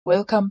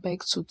Welcome back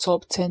to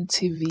Top 10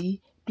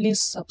 TV.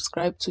 Please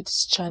subscribe to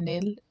this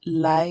channel,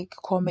 like,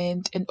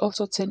 comment, and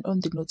also turn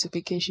on the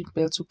notification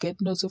bell to get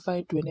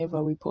notified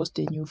whenever we post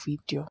a new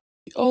video.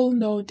 We all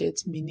know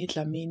that Minnie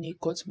Dlamini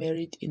got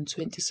married in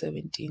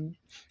 2017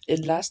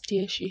 and last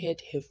year she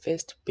had her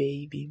first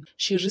baby.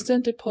 She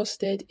recently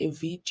posted a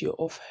video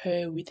of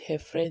her with her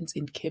friends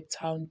in Cape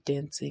Town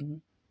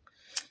dancing.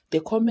 The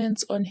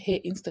comments on her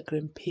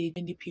Instagram page,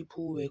 many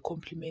people were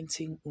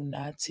complimenting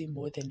Unathi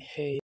more than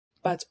her.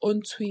 But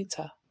on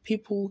Twitter,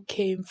 people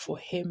came for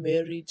her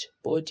marriage,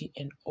 body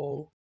and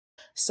all.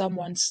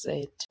 Someone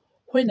said,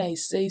 "When I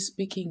say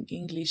speaking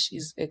English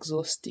is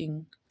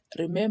exhausting,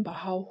 remember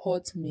how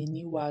hot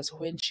Minnie was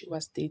when she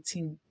was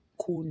dating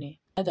Kune."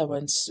 Another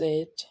one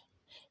said,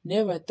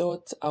 "Never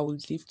thought I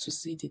would live to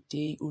see the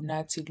day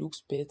Unathi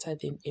looks better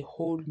than a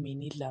whole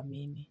Minnie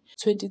Dlamini.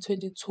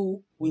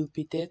 2022 will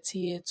be that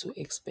year to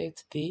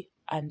expect the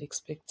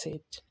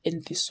unexpected."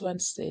 And this one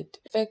said,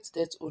 "The fact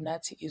that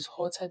Unathi is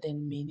hotter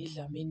than Minnie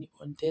Dlamini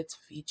on that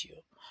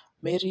video,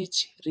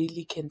 marriage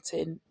really can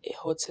turn a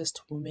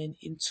hottest woman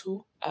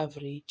into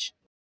average."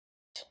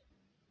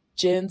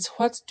 Gents,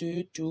 what do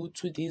you do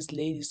to these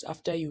ladies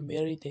after you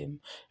marry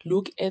them?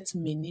 Look at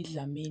Minnie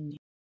Dlamini.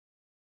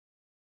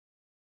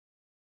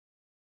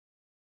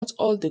 Not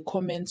all the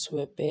comments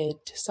were bad.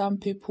 Some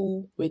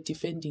people were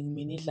defending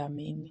Minnie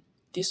Dlamini.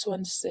 This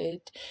one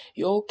said,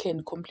 "You all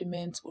can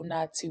compliment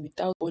Unathi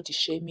without body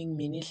shaming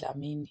Minnie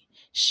Dlamini.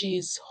 She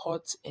is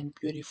hot and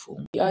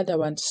beautiful." The other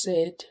one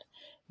said,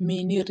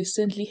 "Minnie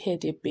recently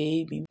had a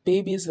baby.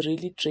 Babies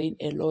really drain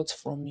a lot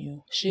from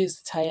you. She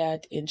is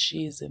tired and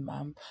she is a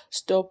mom.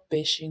 Stop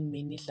bashing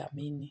Minnie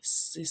Dlamini,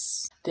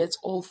 sis." That's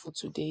all for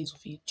today's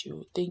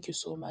video. Thank you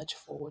so much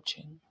for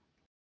watching.